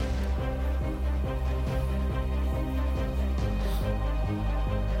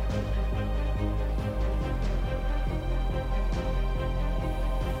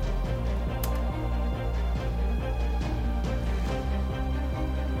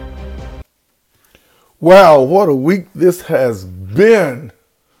Wow, what a week this has been.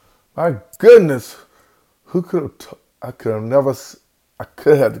 My goodness. Who could have, I could have never, I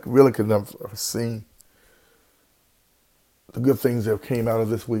could have, really could never have seen the good things that came out of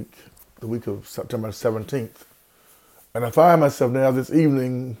this week, the week of September 17th. And I find myself now this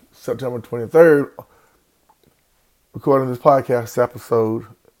evening, September 23rd, recording this podcast episode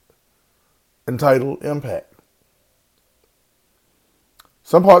entitled Impact.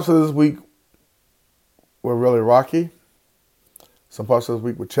 Some parts of this week were really rocky. Some parts of this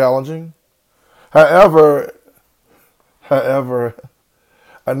week were challenging. However,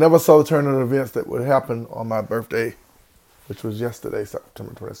 I never saw the turn of events that would happen on my birthday, which was yesterday,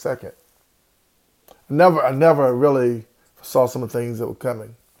 September 22nd. I never really saw some of the things that were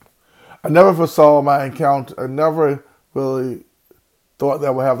coming. I never foresaw my encounter. I never really thought that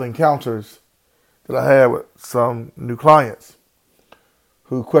I would have the encounters that I had with some new clients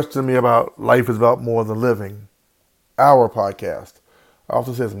who questioned me about life is about more than living. Our podcast. I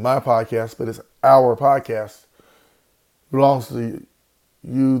often say it's my podcast, but it's our podcast. It belongs to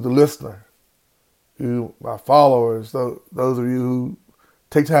you, the listener, you, my followers, those of you who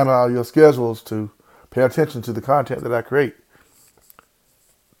take time out of your schedules to pay attention to the content that I create.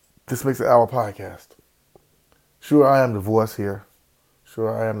 This makes it our podcast. Sure, I am the voice here. Sure,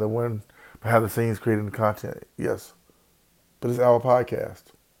 I am the one behind the scenes creating the content. Yes. But it's our podcast.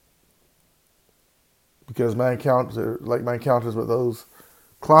 Because my encounters with those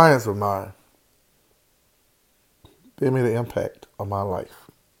clients of mine, they made an impact on my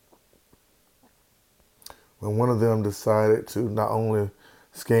life. When one of them decided to not only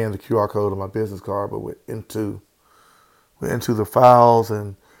scan the QR code on my business card, but went into the files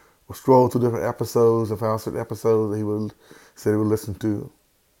and would scroll through different episodes and found certain episodes that he would listen to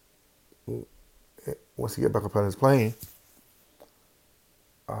once he get back up on his plane.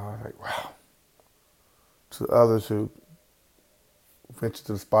 Like, wow. To others who ventured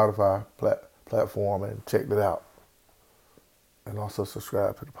to the Spotify platform and checked it out. And also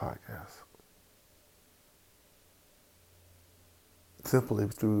subscribe to the podcast. Simply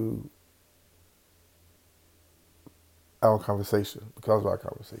through our conversation, because of our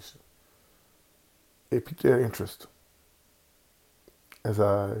conversation. It piqued their interest. As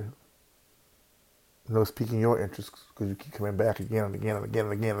I know it's piquing your interest because you keep coming back again and again and again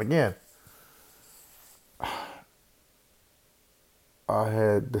and again and again. I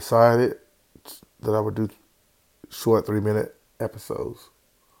had decided that I would do short 3-minute episodes.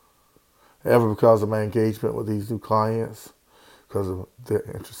 However, because of my engagement with these new clients, because of their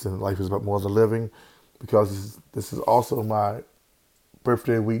interest in life is about more than living, because this is also my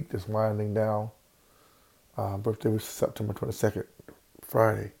birthday week that's winding down. Birthday was September 22nd,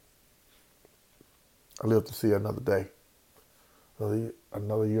 Friday. I live to see another day.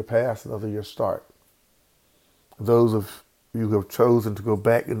 Another year pass, another year start. Those of you who have chosen to go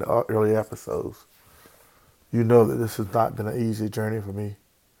back in the early episodes, you know that this has not been an easy journey for me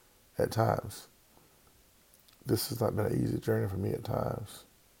at times. This has not been an easy journey for me at times.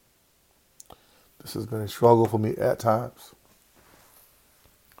 This has been a struggle for me at times.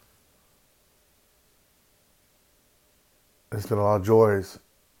 It's been a lot of joys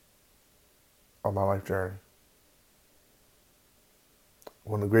on my life journey.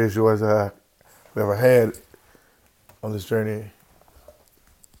 One of the greatest joys that I've ever had on this journey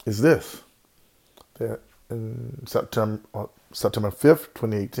is this. That in September 5th,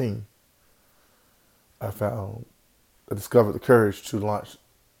 2018, I discovered the courage to launch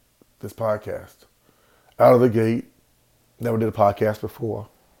this podcast. Out of the gate, never did a podcast before.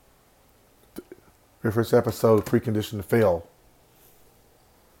 The first episode, Preconditioned to Fail,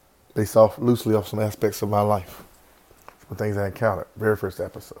 based loosely off some aspects of my life, some things I encountered. Very first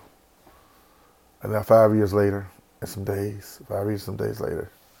episode. And now 5 years later, and some days later,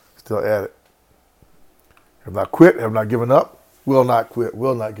 still at it. Have not quit, have not given up, will not quit,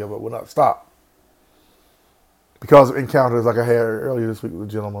 will not give up, will not stop. Because of encounters like I had earlier this week with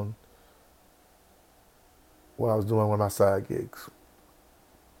a gentleman when I was doing one of my side gigs.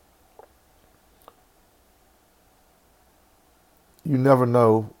 You never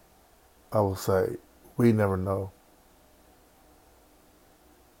know, I will say, we never know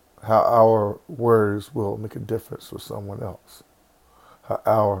how our words will make a difference for someone else. How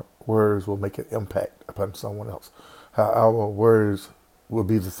our words will make an impact upon someone else. How our words will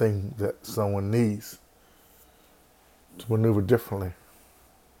be the thing that someone needs to maneuver differently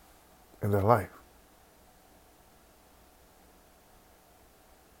in their life.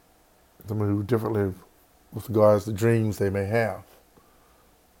 To maneuver differently with regards to dreams they may have.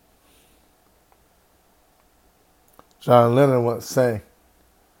 John Lennon once sang,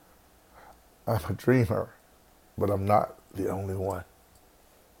 I'm a dreamer, but I'm not the only one.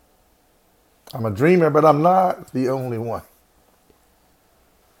 I'm a dreamer, but I'm not the only one.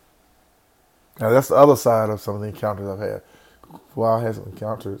 Now that's the other side of some of the encounters I've had. Well, I had some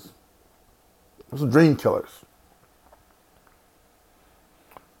encounters with some dream killers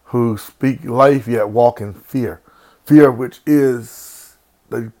who speak life yet walk in fear. Fear, which is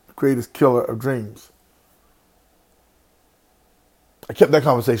the greatest killer of dreams. I kept that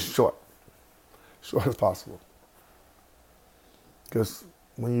conversation short as possible. Because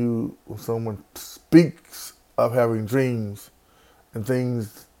when someone speaks of having dreams and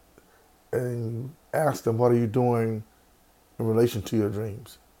things, and you ask them, what are you doing in relation to your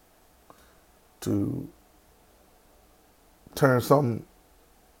dreams? To turn some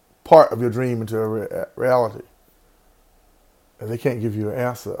part of your dream into a reality. And they can't give you an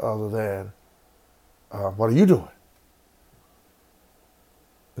answer other than, what are you doing?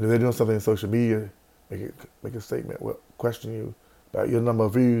 And if they're doing something in social media, make a statement, question you about your number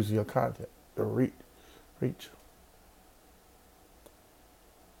of views and your content, your reach.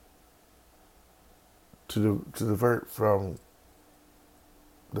 To divert from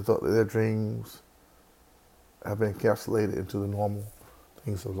the thought that their dreams have been encapsulated into the normal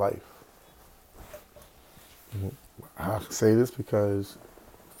things of life. I say this because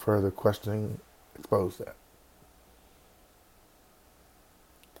further questioning exposed that.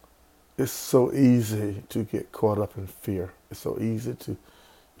 It's so easy to get caught up in fear. It's so easy to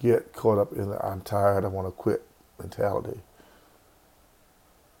get caught up in the I'm tired, I want to quit mentality.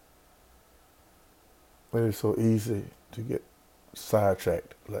 It is so easy to get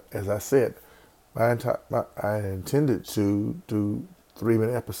sidetracked. As I said, I intended to do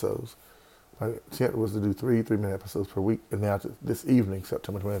 3-minute episodes. My intent was to do 3-minute episodes per week. And now this evening,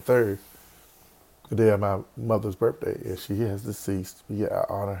 September 23rd, the day of my mother's birthday, and she has deceased. But yeah, I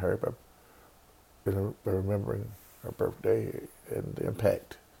honor her by remembering her birthday and the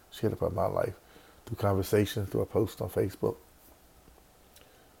impact she had upon my life through conversation, through a post on Facebook,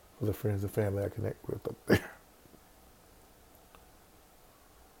 for the friends and family I connect with up there.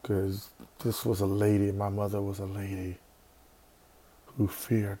 Because this was a lady, my mother was a lady who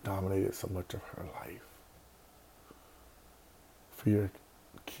fear dominated so much of her life. Fear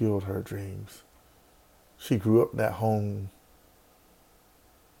killed her dreams. She grew up in that home,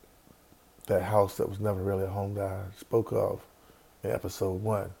 that house that was never really a home that I spoke of in episode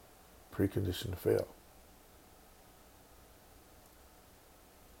 1, Preconditioned to Fail.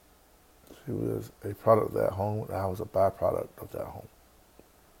 She was a product of that home, and I was a byproduct of that home.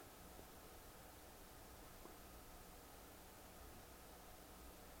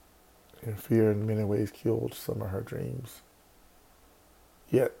 And fear in many ways killed some of her dreams.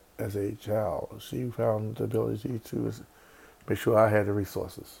 Yet, as a child, she found the ability to make sure I had the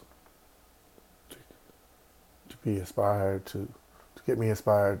resources to be inspired, to get me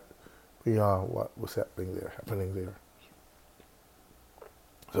inspired beyond what was happening there.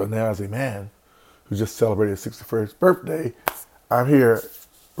 So now as a man who just celebrated his 61st birthday, I'm here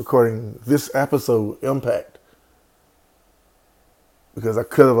recording this episode, Impact, because I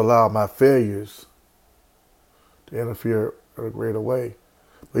could have allowed my failures to interfere in a greater way.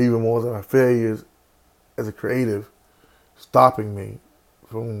 But even more than my failures as a creative, stopping me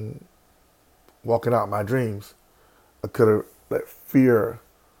from walking out my dreams, I could have let fear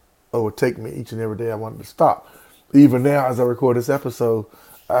overtake me each and every day I wanted to stop. Even now, as I record this episode,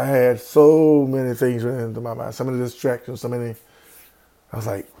 I had so many things running into my mind, so many distractions, I was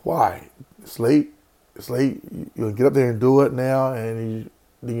like, why? It's late. You'll get up there and do it now, and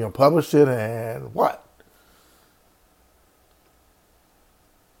you're going to publish it, and what?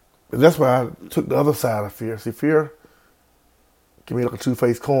 And that's why I took the other side of fear. See, fear can be like a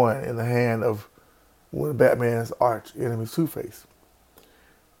two-faced coin in the hand of one of Batman's arch enemies, Two-Face.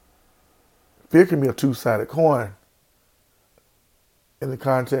 Fear can be a two-sided coin in the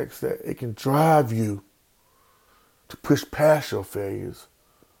context that it can drive you to push past your failures,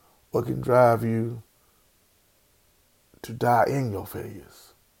 or it can drive you to die in your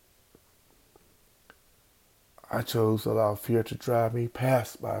failures. I chose to allow fear to drive me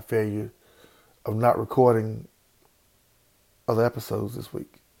past my failure of not recording other episodes this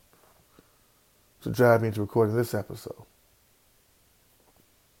week, to drive me into recording this episode.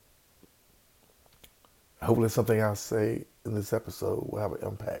 Hopefully something I say in this episode will have an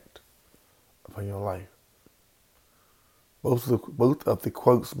impact upon your life. Both of the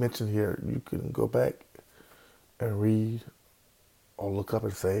quotes mentioned here, you can go back and read or look up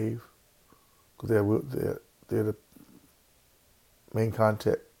and save, because they're the main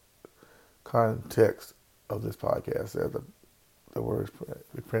context of this podcast. They're the words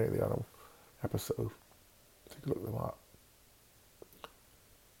printed there on episode. Take a look them up.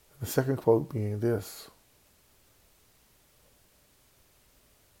 The second quote being this.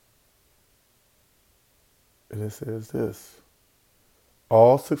 And it says this.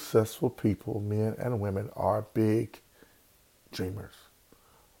 All successful people, men and women, are big dreamers.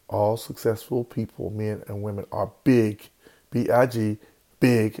 All successful people, men and women, are big, B-I-G,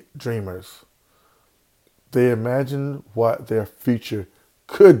 big dreamers. They imagine what their future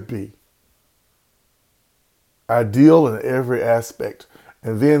could be. Ideal in every aspect.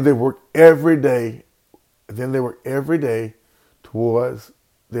 And then they work every day. Towards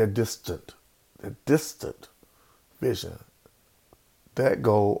their distant vision, that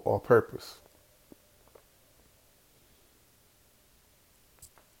goal or purpose.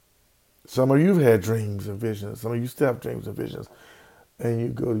 Some of you have had dreams and visions. Some of you still have dreams and visions. And you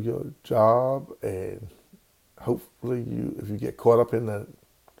go to your job, and hopefully if you get caught up in the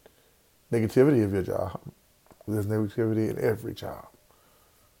negativity of your job, there's negativity in every job.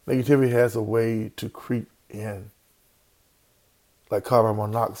 Negativity has a way to creep in like carbon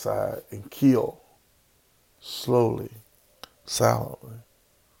monoxide and kill slowly, silently,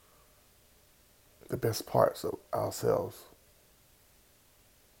 the best parts of ourselves.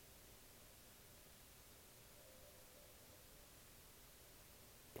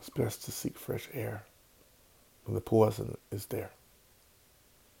 It's best to seek fresh air when the poison is there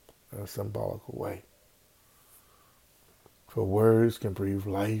in a symbolical way. For words can breathe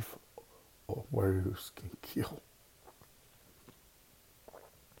life or words can kill.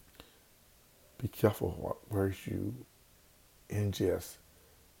 Be careful what words you ingest,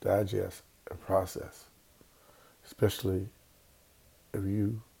 digest, and process, especially if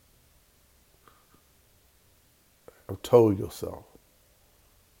you have told yourself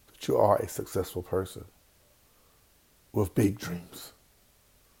that you are a successful person with big dreams.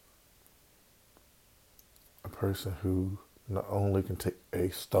 A person who not only can take a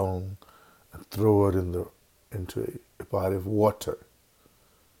stone and throw it into a body of water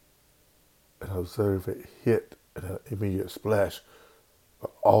and observe it hit an immediate splash,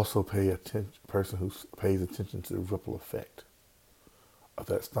 but also person who pays attention to the ripple effect of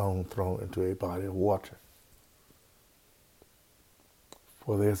that stone thrown into a body of water.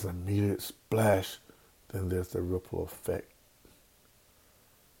 For there's an immediate splash, then there's the ripple effect.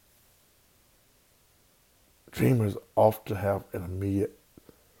 Dreamers often have an immediate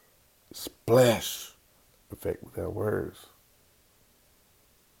splash effect with their words.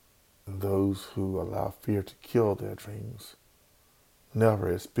 And those who allow fear to kill their dreams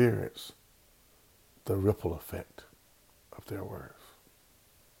never experience the ripple effect of their words.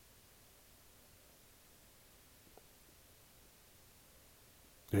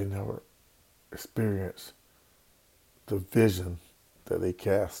 They never experience the vision that they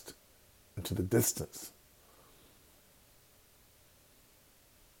cast into the distance.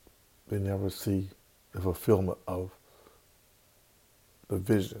 They never see the fulfillment of the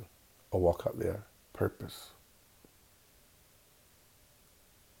vision or walk out their purpose.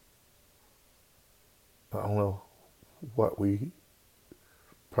 I don't know what we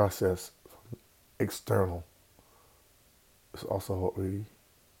process from external. It's also what we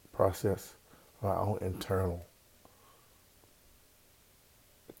process from our own internal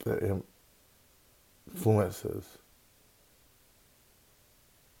that influences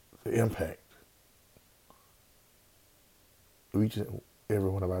the impact of each and every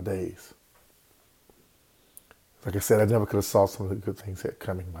one of our days. Like I said, I never could have saw some of the good things that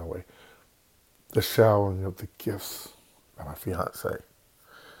coming my way. The showering of the gifts by my fiance.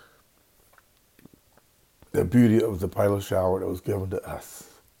 The beauty of the bridal shower that was given to us.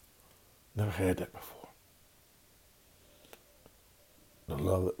 Never had that before. The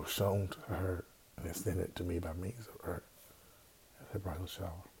love that was shown to her and extended to me by means of her at the bridal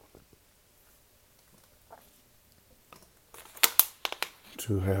shower.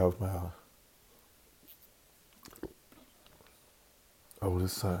 To have my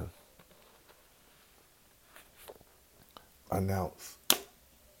oldest son announce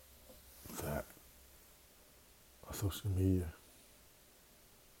that on social media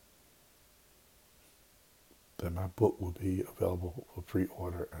that my book will be available for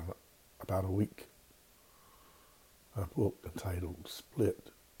pre-order in about a week. A book entitled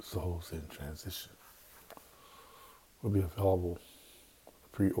Split Souls in Transition will be available for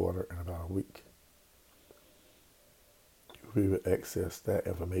pre-order in about a week. You'll be able to access that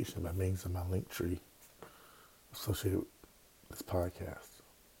information by means of my link tree associated with this podcast.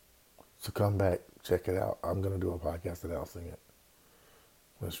 So come back, check it out. I'm going to do a podcast announcing it.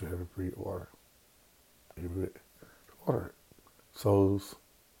 Once you have a pre-order, you will order it. Souls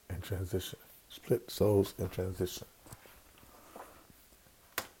in Transition. Split Souls in Transition.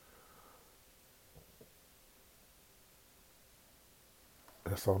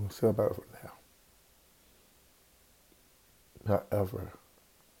 That's all I'm going to say about it for now. However,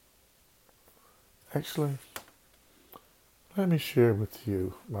 actually, let me share with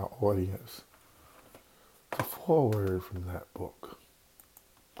you, my audience, the foreword from that book.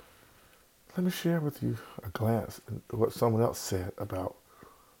 Let me share with you a glance at what someone else said about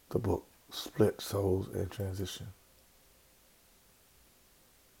the book, Split Souls in Transition.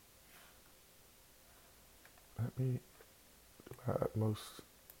 Let me do my utmost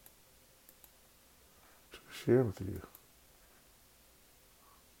to share with you.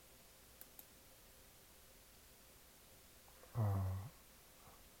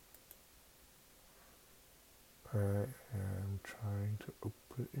 I am trying to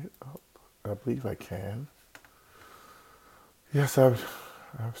open it up. I believe I can. Yes, I've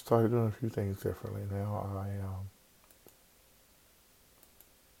started doing a few things differently now.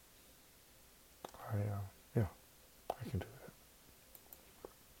 Yeah, I can do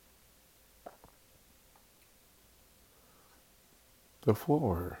that. The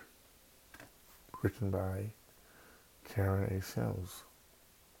foreword, written by Karen A. Sims.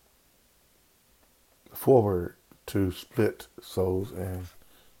 The foreword to Split Souls and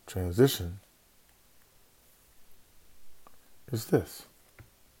Transition is this.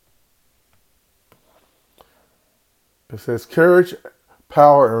 It says, courage,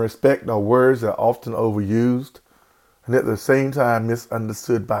 power, and respect are words that are often overused and at the same time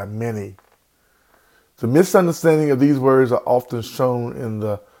misunderstood by many. The misunderstanding of these words are often shown in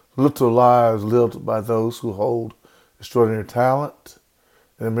the little lives lived by those who hold extraordinary talent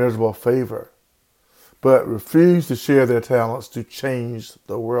and immeasurable favor, but refuse to share their talents to change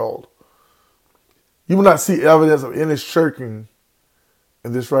the world. You will not see evidence of any shirking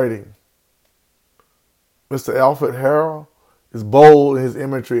in this writing. Mr. Alfred Harrell is bold in his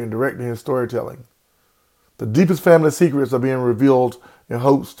imagery and directing his storytelling. The deepest family secrets are being revealed in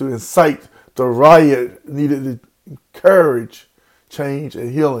hopes to incite the riot needed to encourage change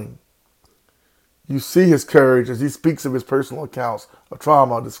and healing. You see his courage as he speaks of his personal accounts of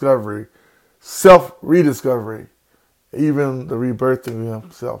trauma, discovery, self-rediscovery, even the rebirthing of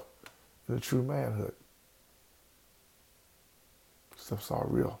himself in true manhood. Stuff's all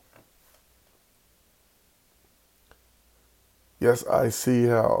real. Yes, I see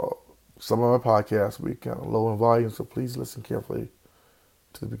how some of my podcasts will be kind of low in volume, so please listen carefully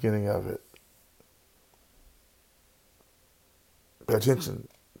to the beginning of it. Pay attention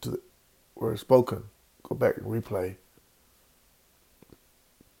to the words spoken. Go back and replay.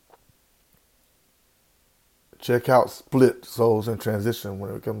 Check out Split Souls in Transition when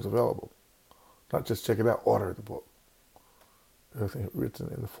it becomes available. Not just check it out, order the book. Everything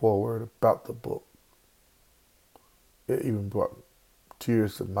written in the foreword about the book. It even brought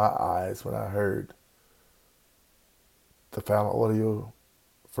tears to my eyes when I heard the final audio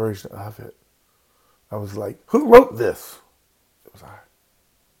version of it. I was like, who wrote this? It was I.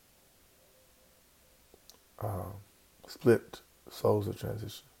 Split Souls in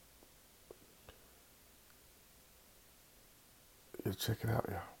Transition. Yeah, check it out,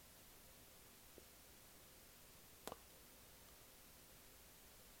 yeah.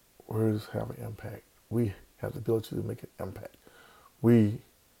 Words have an impact. We have the ability to make an impact. We,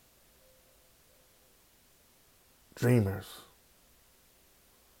 dreamers,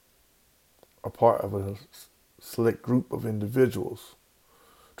 are part of a select group of individuals,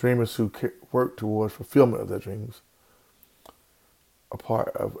 dreamers who work towards fulfillment of their dreams, are part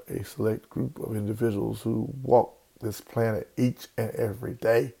of a select group of individuals who walk this planet each and every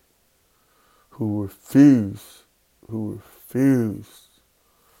day, who refuse to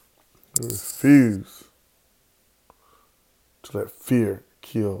let fear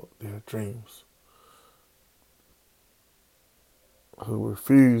kill their dreams, who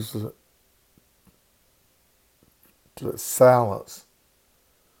refuse to let silence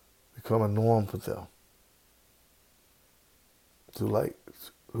become a norm for them,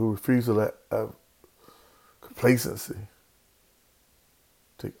 who refuse to let complacency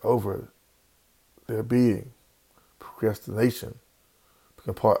take over their being, procrastination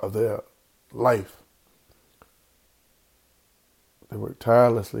become part of their life. They work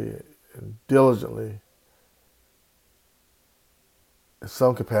tirelessly and diligently in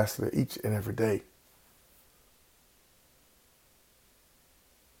some capacity each and every day.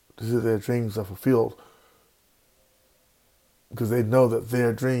 Their dreams are fulfilled because they know that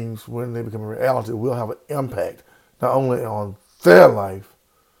their dreams, when they become a reality, will have an impact not only on their life.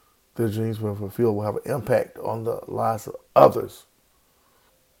 Their dreams, when fulfilled, will have an impact on the lives of others.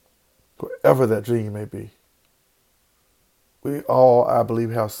 whatever that dream may be. We all, I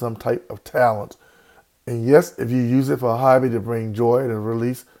believe, have some type of talent. And yes, if you use it for a hobby to bring joy and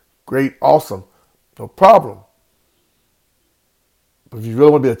release, great, awesome, no problem. But if you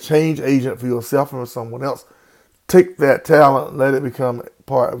really want to be a change agent for yourself and for someone else, take that talent and let it become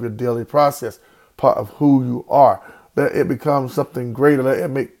part of your daily process, part of who you are. Let it become something greater. Let it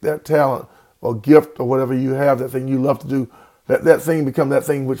make that talent or gift or whatever you have, that thing you love to do, let that thing become that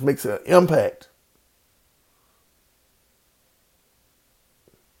thing which makes an impact.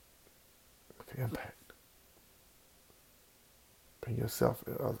 Make an impact. Bring yourself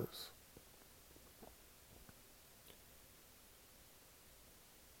and others.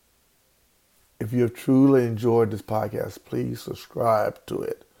 If you have truly enjoyed this podcast, please subscribe to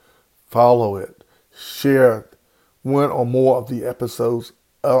it, follow it, share one or more of the episodes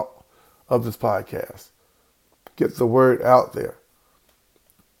of this podcast. Get the word out there.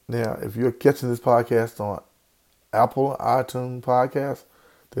 Now, if you're catching this podcast on Apple iTunes podcast,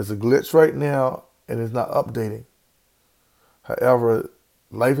 there's a glitch right now and it's not updating. However,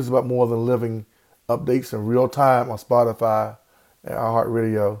 life is about more than living. Updates in real time on Spotify and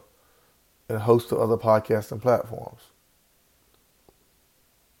iHeartRadio and a host of other podcasting platforms.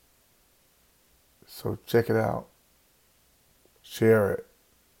 So check it out. Share it.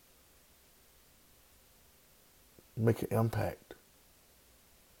 Make an impact.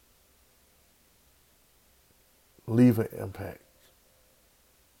 Leave an impact.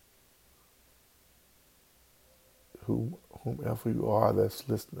 Whomever you are that's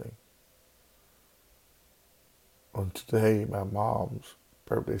listening. On today, my mom's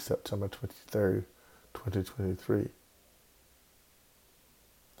birthday, September 23rd, 2023.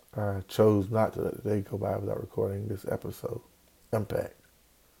 I chose not to let the day go by without recording this episode, Impact.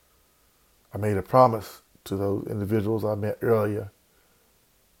 I made a promise to those individuals I met earlier.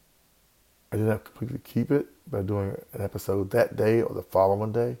 I didn't have to completely keep it by doing an episode that day or the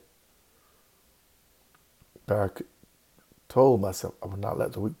following day. But I told myself I would not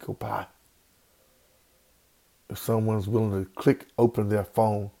let the week go by. If someone's willing to open their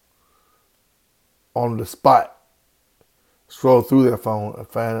phone on the spot, scroll through their phone and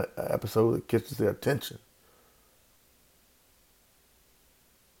find an episode that catches their attention,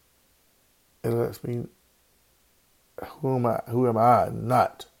 it lets me, who am I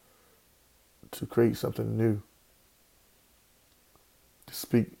not to create something new, to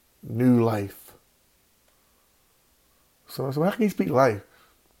speak new life. So how can you speak life?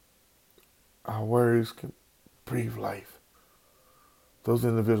 Our words can breathe life. Those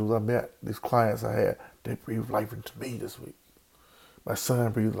individuals I met, these clients I had, they breathed life into me this week. My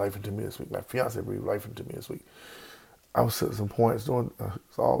son breathed life into me this week. My fiance breathed life into me this week. I was at some points doing,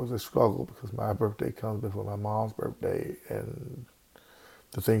 it's always a struggle because my birthday comes before my mom's birthday, and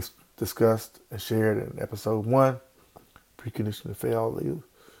the things discussed and shared in episode 1, preconditioned to fail.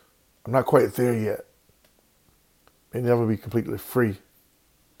 I'm not quite there yet. May never be completely free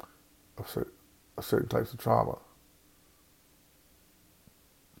of certain types of trauma.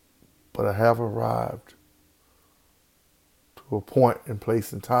 But I have arrived to a point in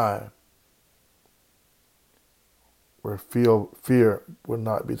place and time where fear will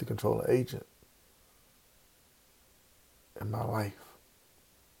not be the controlling agent in my life.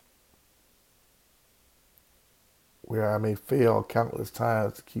 Where I may fail countless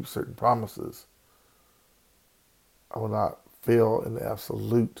times to keep certain promises, I will not fail in the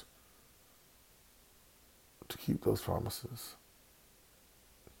absolute to keep those promises.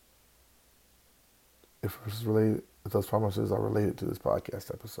 If those promises are related to this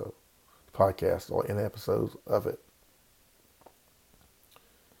podcast or any episodes of it.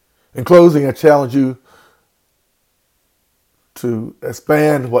 In closing, I challenge you to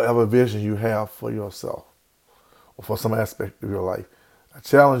expand whatever vision you have for yourself or for some aspect of your life. I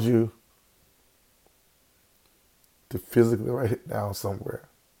challenge you to physically write it down somewhere.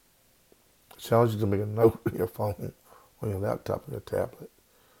 I challenge you to make a note on your phone, on your laptop, on your tablet.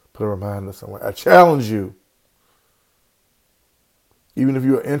 Put a reminder somewhere. I challenge you, even if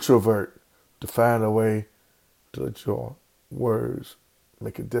you're an introvert, to find a way to let your words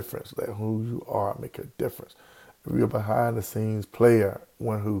make a difference. Let who you are make a difference. If you're a behind the scenes player,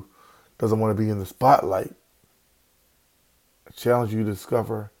 one who doesn't want to be in the spotlight, I challenge you to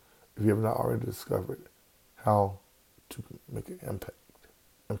discover, if you have not already discovered, how to make an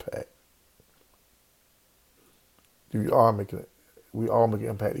impact. We all make an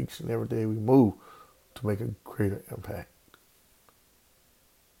impact each and every day we move to make a greater impact.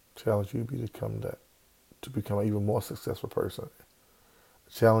 Challenge you to become an even more successful person.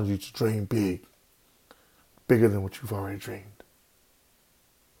 Challenge you to dream big, bigger than what you've already dreamed.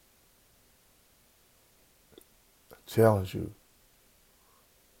 challenge you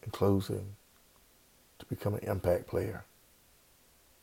in closing to become an impact player.